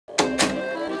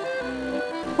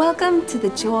Welcome to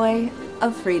the Joy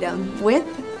of Freedom with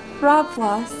Rob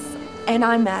Floss, and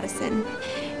I'm Madison.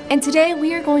 And today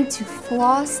we are going to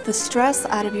floss the stress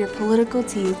out of your political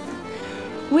teeth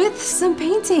with some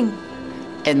painting.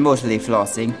 And mostly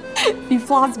flossing. If you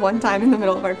floss one time in the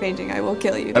middle of our painting, I will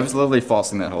kill you. I was literally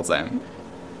flossing that whole time.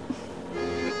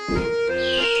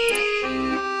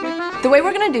 The way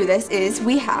we're gonna do this is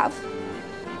we have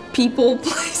people,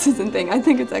 places, and things. I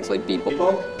think it's actually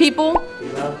people. People.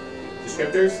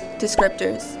 Descriptors.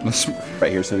 Descriptors.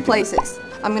 Right here, so we can... Places.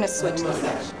 I'm gonna switch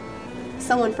this.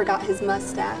 Someone forgot his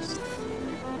mustache.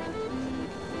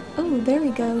 Oh, there we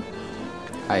go.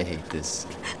 I hate this.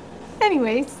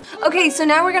 Anyways. Okay, so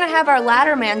now we're gonna have our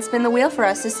ladder man spin the wheel for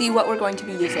us to see what we're going to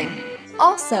be using.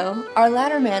 Also, our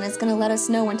ladder man is gonna let us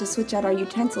know when to switch out our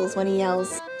utensils when he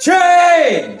yells,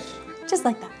 Change! just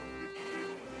like that.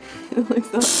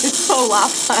 It's so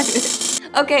lopsided.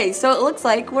 Okay, so it looks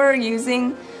like we're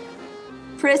using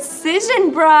precision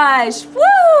brush. Woo!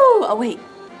 Oh wait.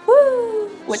 Woo!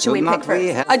 What should we pick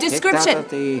first? A description.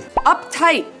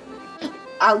 Uptight.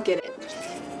 I'll get it.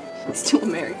 It's too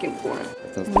American for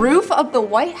him. Roof of the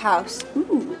White House.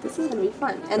 Ooh, this is gonna be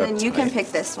fun. And then you can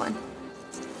pick this one.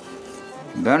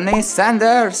 Bernie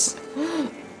Sanders.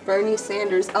 Bernie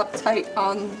Sanders uptight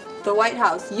on the White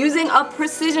House using a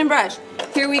precision brush.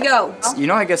 Here we go. You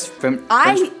know, I guess from...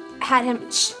 I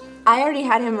already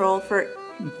had him roll for...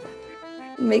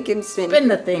 Make him spin. Spin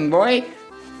the thing, boy.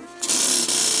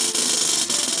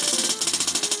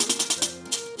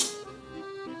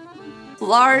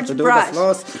 Large brush.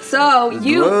 So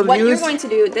what you're going to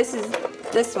do, this is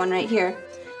this one right here.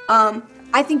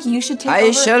 I think you should take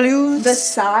over the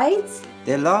sides.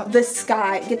 The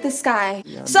sky. Get the sky.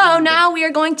 Yeah, so now we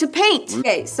are going to paint.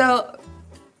 Okay, so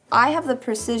I have the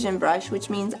precision brush, which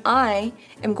means I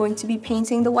am going to be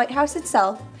painting the White House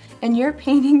itself, and you're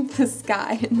painting the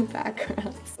sky in the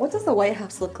background. What does the White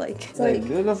House look like? It's a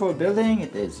beautiful building.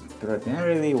 It is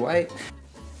primarily white.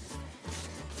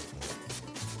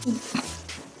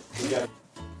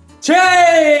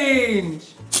 Change!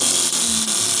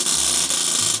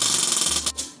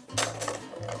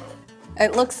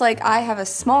 It looks like I have a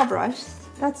small brush.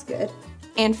 That's good.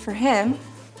 And for him,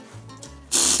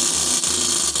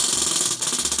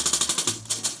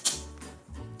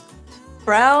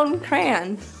 brown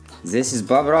crayon. This is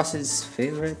Bob Ross's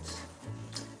favorite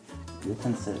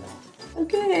utensil.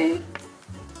 Okay.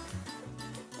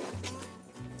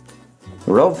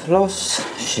 Rob Floss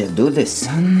should do this,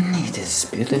 son. It is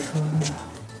beautiful.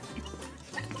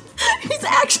 He's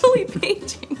actually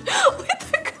painting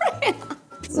with a crayon.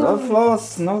 Rob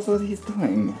Floss knows what he's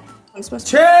doing. I'm supposed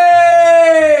to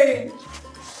Change!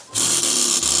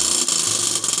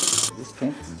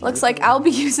 Looks like I'll be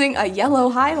using a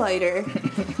yellow highlighter.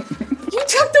 You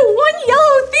took the one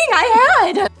yellow thing I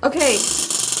had! Okay.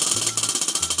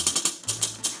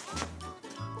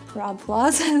 Rob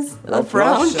Floss has a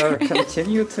brown crayon.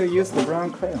 Continue to use the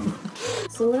brown crayon.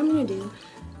 So what I'm gonna do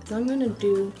is I'm gonna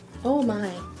do, oh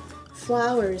my,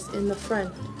 flowers in the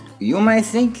front. You might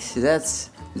think that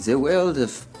the world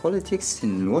of politics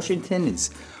in Washington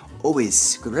is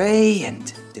always gray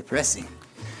and depressing.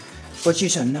 But you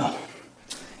shall know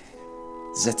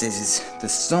that the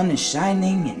sun is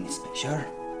shining in this picture,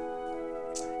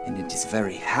 and it is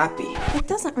very happy. It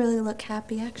doesn't really look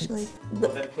happy, actually.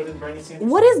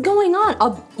 What is going on?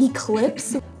 An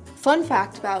eclipse? Fun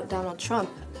fact about Donald Trump,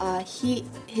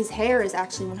 his hair is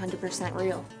actually 100%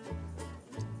 real.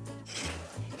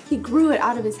 He grew it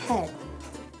out of his head.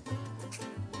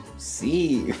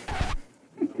 See.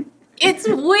 It's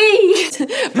we!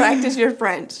 Practice your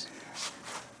French.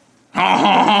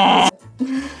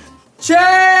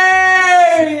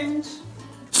 Change!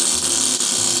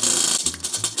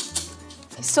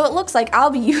 So it looks like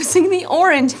I'll be using the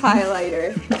orange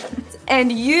highlighter.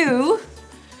 And you...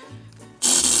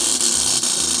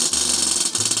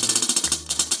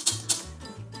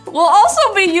 will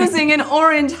also be using an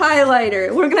orange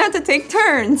highlighter. We're gonna have to take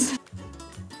turns.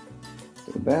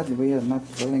 Too bad we are not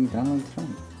drawing Donald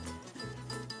Trump.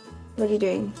 What are you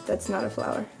doing? That's not a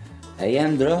flower. I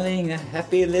am drawing a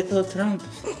happy little Trump.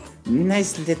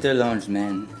 Nice little orange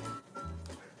man.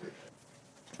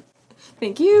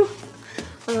 Thank you.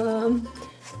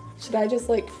 Should I just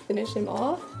like finish him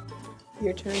off?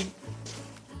 Your turn.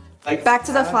 Back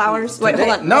to the flowers. Wait, hold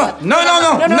on. No!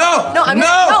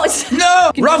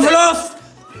 Rob Floss!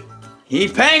 He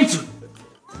paints!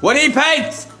 When he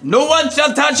paints, no one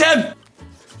shall touch him!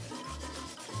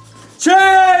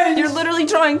 Change! You're literally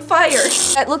drawing fire.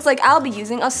 It looks like I'll be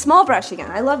using a small brush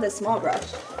again. I love this small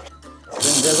brush.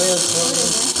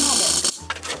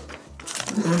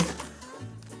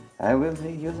 I will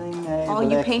be using a all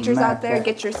you painters out there,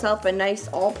 get yourself a nice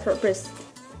all-purpose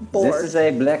board. This is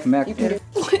a black marker.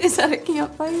 Is that a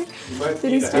campfire?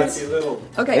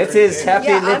 Okay. It is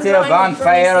happy little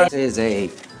bonfire. It is a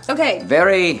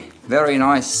very, very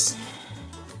nice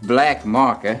black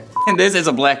marker. And this is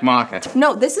a black marker.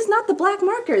 No, this is not the black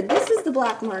marker. This is the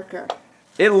black marker.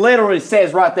 It literally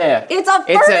says right there. It's a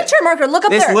furniture marker. Look up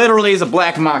there. This literally is a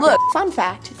black marker. Look, fun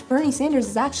fact, Bernie Sanders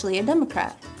is actually a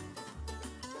Democrat.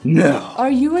 No.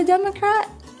 Are you a Democrat?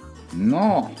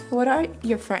 No. What are you?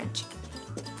 You're French.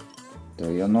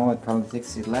 Do you know what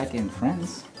politics is like in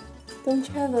France? Don't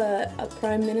you have a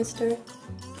prime minister?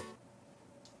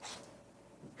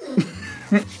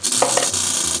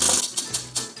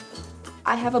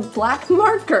 I have a black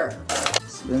marker.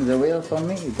 Spin the wheel for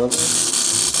me, brother.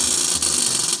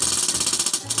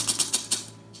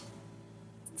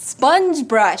 Sponge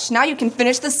brush. Now you can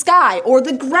finish the sky or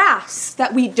the grass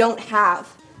that we don't have.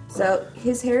 So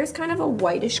his hair is kind of a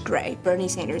whitish gray, Bernie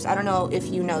Sanders. I don't know if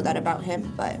you know that about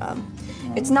him, but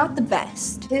it's not the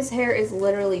best. His hair is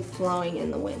literally flowing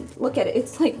in the wind. Look at it,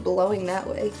 it's like blowing that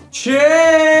way.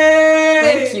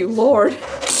 Thank you, Lord.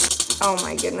 Oh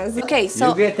my goodness. Okay, so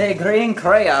you get a green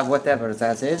crayon, whatever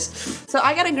that is. So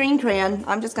I got a green crayon.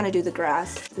 I'm just gonna do the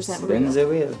grass. Spin the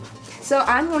wheel. So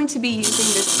I'm going to be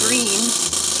using this green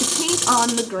to paint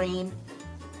on the green.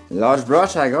 Large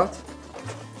brush I got.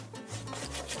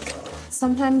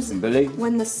 Sometimes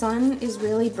when the sun is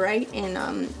really bright in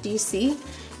DC,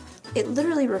 it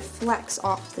literally reflects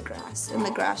off the grass, and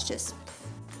the grass just...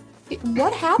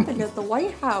 What happened at the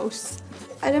White House?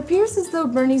 It appears as though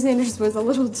Bernie Sanders was a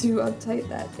little too uptight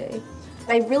that day.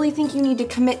 I really think you need to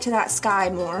commit to that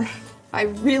sky more. I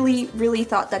really, really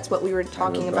thought that's what we were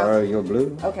talking about. Borrow your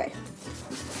blue? Okay.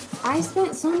 I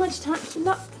spent so much time...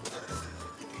 No.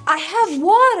 I have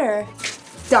water!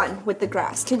 Done with the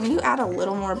grass. Can you add a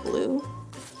little more blue?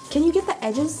 Can you get the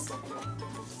edges?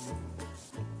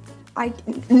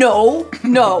 No.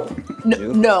 No.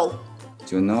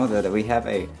 Do you know that we have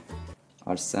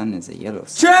our sun is a yellow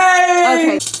sun?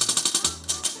 Okay.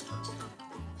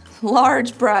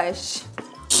 Large brush.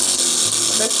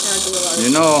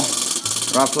 You know,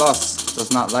 Floss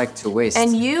does not like to waste.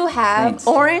 And you have paint.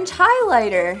 orange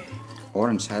highlighter.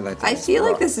 Orange highlighter. I feel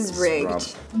like this is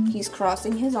rigged. He's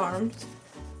crossing his arms.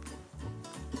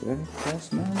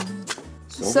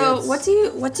 So what do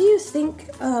you think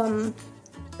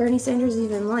Bernie Sanders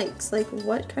even likes? Like,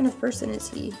 what kind of person is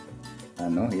he? I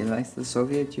know he likes the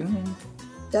Soviet Union.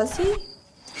 Does he?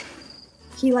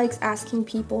 He likes asking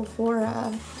people for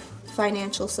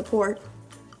financial support.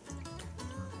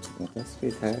 That's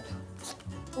sweetheart.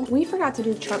 We forgot to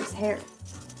do Trump's hair.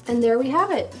 And there we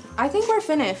have it. I think we're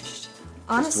finished.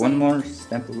 Honestly. Just one more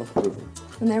stamp of approval.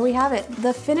 And there we have it.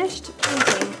 The finished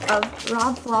painting of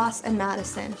Rob, Floss, and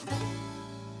Madison.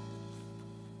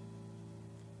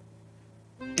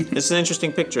 It's an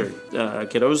interesting picture,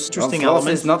 kiddos. Interesting Floss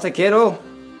elements. is not a kiddo.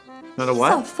 Not a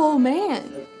what? He's a full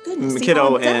man. Goodness,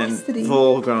 Kiddo and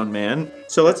full-grown man.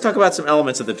 So let's talk about some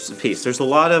elements of the piece. There's a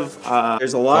lot of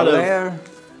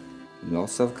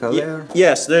Lots of color.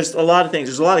 Yes, there's a lot of things.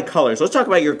 There's a lot of colors. Let's talk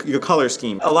about your color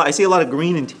scheme. I see a lot of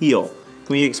green and teal.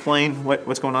 Can we explain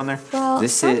what's going on there? Well,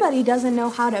 somebody doesn't know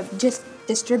how to just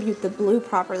distribute the blue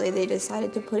properly. They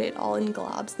decided to put it all in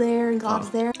globs there and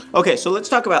globs there. Okay, so let's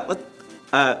talk about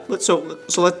let's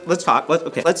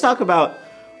talk about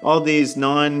all these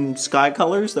non-sky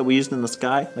colors that we used in the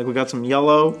sky. Like we got some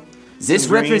yellow. This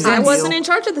represents. I wasn't in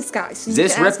charge of the sky. So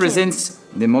this represents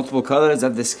the multiple colors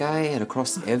of the sky and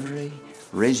across every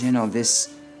region of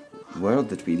this world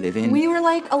that we live in. We were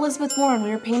like Elizabeth Warren. We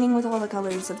were painting with all the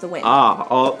colors of the wind.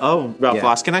 Ralph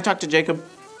Floss. Can I talk to Jacob?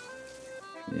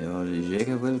 Yeah,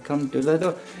 Jacob will come to the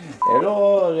door.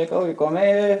 Hello, Jacob, come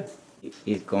here.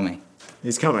 He's coming.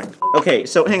 He's coming. Okay,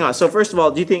 so hang on. So first of all,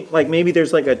 do you think like maybe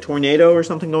there's like a tornado or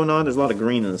something going on? There's a lot of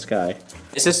green in the sky.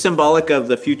 Is this symbolic of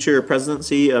the future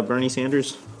presidency of Bernie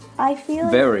Sanders? I feel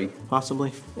like very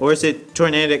possibly. Or is it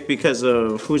tornadic because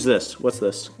of who's this? What's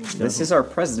this? This is our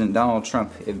president, Donald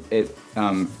Trump. It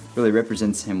really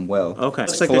represents him well. Okay.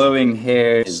 His flowing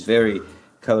hair, his very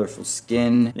colorful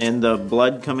skin. And the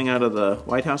blood coming out of the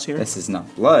White House here? This is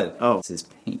not blood. Oh. This is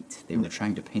paint. They were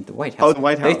trying to paint the White House. Oh, the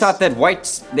White House. They thought that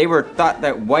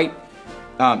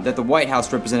that the White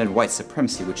House represented white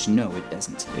supremacy, which no, it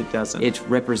doesn't. It doesn't. It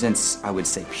represents, I would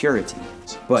say, purity.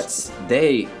 But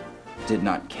they did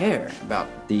not care about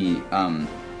the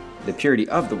purity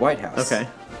of the White House. Okay.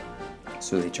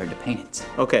 So they tried to paint it.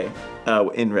 Okay.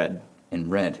 In red. In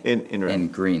red. In red.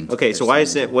 And green. Okay, so why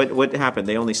is it, what happened?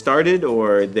 They only started,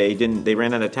 or they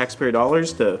ran out of taxpayer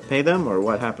dollars to pay them, or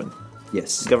what happened?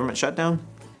 Yes. Government shutdown?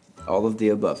 All of the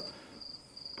above.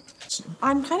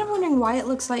 I'm kind of wondering why it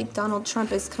looks like Donald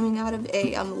Trump is coming out of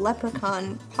a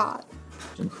leprechaun pot.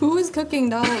 Who is cooking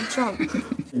Donald Trump?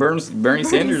 Bernie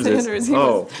Sanders is.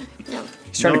 Oh. Yeah.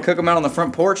 He's trying to cook him out on the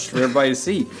front porch for everybody to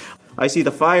see. I see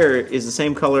the fire is the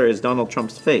same color as Donald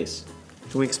Trump's face.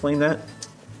 Can we explain that?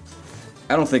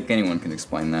 I don't think anyone can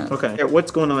explain that. Okay.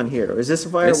 What's going on here? Is this a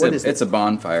fire? It's a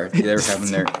bonfire. They're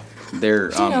having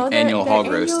their annual hog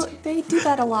roast. They do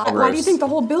that a lot. Why do you think the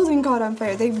whole building caught on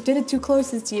fire? They did it too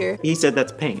close this year. He said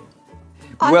that's paint.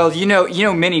 Well, you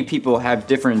know, many people have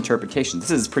different interpretations.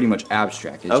 This is pretty much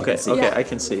abstract. Okay, I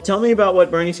can see. Tell me about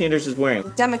what Bernie Sanders is wearing.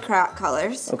 Democrat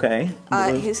colors. Okay.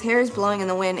 His hair is blowing in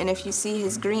the wind, and if you see,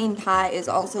 his green tie is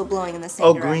also blowing in the same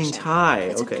direction. Oh, green tie.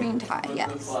 It's okay. a green tie,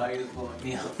 yes. The flag is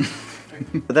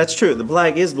blowing. That's true. The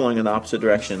flag is blowing in the opposite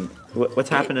direction. What's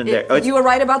happening there? Oh, you were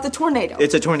right about the tornado.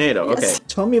 It's a tornado. Yes. Okay.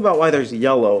 Tell me about why there's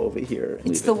yellow over here.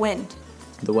 It's the wind.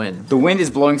 The wind. The wind is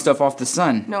blowing stuff off the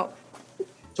sun. No.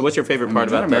 So what's your favorite part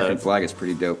about the American flag is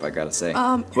pretty dope, I gotta say.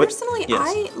 Personally, Yes.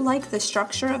 I like the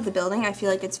structure of the building. I feel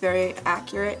like it's very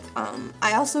accurate.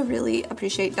 I also really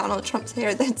appreciate Donald Trump's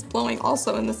hair that's blowing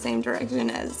also in the same direction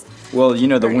as. Well, you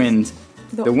know, the Bernie's. wind.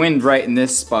 The wind right in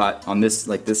this spot on this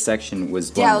section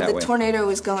was blowing that way. Yeah, the tornado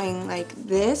was going like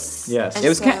this. Yes. and It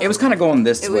was kind of going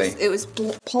this way. It was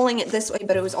pulling it this way,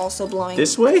 but it was also blowing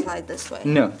This way? outside this way.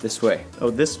 No, this way. Oh,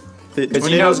 this. The Because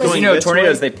tornado's going this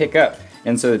tornadoes way? they pick up,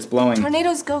 and so it's blowing.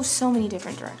 Tornadoes go so many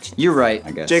different directions. You're right,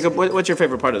 I guess. Jacob, what's your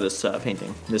favorite part of this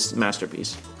painting, this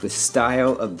masterpiece? The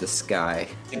style of the sky.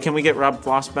 Can we get Rob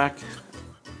Floss back?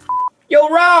 Yo,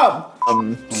 Rob!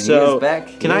 So, he is back.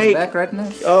 Can He is I? back right now?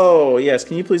 Oh yes.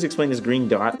 Can you please explain this green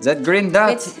dot? That green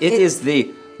dot, it It's- is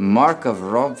the mark of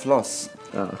Rob Floss.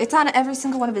 It's on every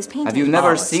single one of his paintings. Have you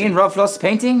never seen Rob Floss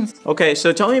paintings? Okay,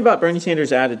 so tell me about Bernie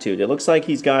Sanders' attitude. It looks like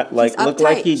he's got like He's look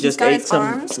like uptight. he He's just got ate his some.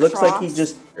 arms Looks like he crossed.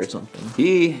 just or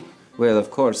something. Well, of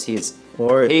course, he is.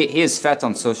 Or He is fat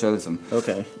on socialism.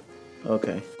 okay,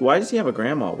 okay. Why does he have a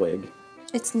grandma wig?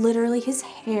 It's literally his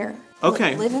hair.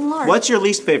 Okay. Live and learn. What's your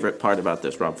least favorite part about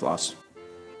this, Rob Floss?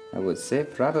 I would say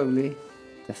probably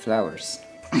the flowers.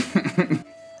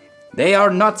 They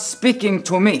are not speaking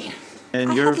to me.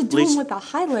 And I your had to do least him with a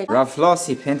highlight. Rob Floss,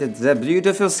 he painted the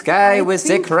beautiful sky with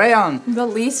a crayon. The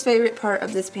least favorite part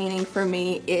of this painting for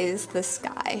me is the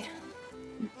sky.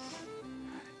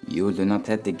 You do not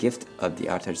have the gift of the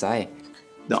artist's eye.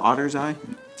 the otter's eye.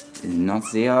 Not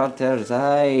the artist's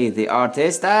eye, the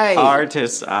artist's eye.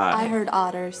 Artist's eye. I heard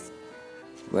otters.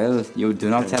 Well, you do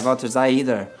not have artist's eye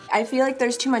either. I feel like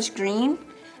there's too much green.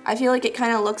 I feel like it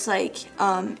kind of looks like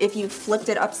if you flipped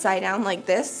it upside down like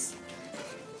this,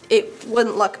 it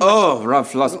wouldn't look much. Oh, Rob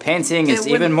Floss painting is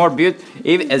It even more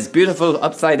as beautiful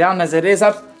upside down as it is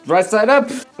right side up.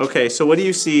 Okay, so what do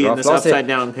you see Rob in this Floss upside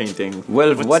down painting?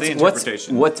 Well, What's the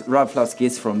interpretation? what Rob Floss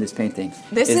gets from this painting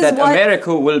This is is that what-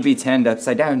 America will be turned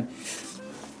upside down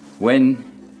when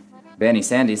Bernie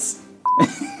Sanders,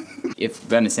 if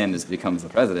Bernie Sanders becomes the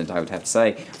president, I would have to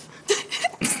say.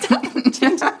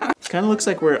 Kind of looks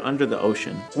like we're under the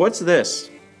ocean. What's this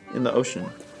in the ocean?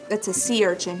 It's a sea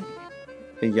urchin.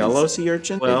 A yellow sea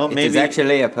urchin? Well, It maybe is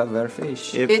actually a puffer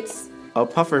fish. It's a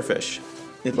puffer fish.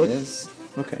 It looks Yes.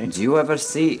 okay. Do you ever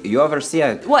see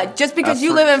a... what? Just because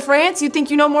you live in France, you think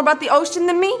you know more about the ocean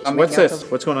than me? What's this?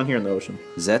 What's going on here in the ocean?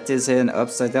 That is an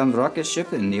upside down rocket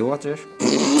ship in the water.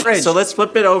 So let's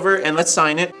flip it over and let's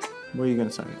sign it. Where are you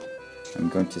gonna sign it? I'm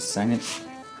going to sign it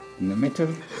in the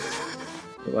middle.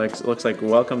 It looks like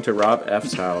welcome to Rob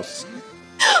F's house.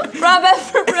 Rob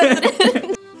F for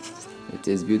president. It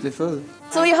is beautiful.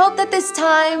 So we hope that this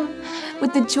time,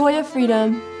 with the joy of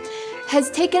freedom, has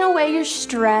taken away your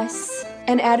stress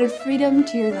and added freedom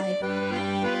to your life.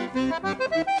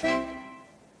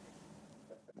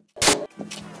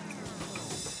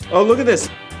 Oh, look at this.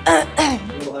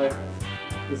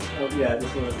 This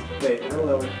one. Wait, a little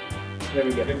lower. There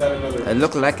we go. Give that another. I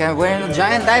look like I'm wearing a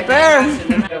giant diaper.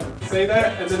 Say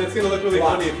that, and then it's gonna look really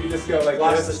funny if you just go like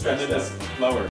this, and then just lower.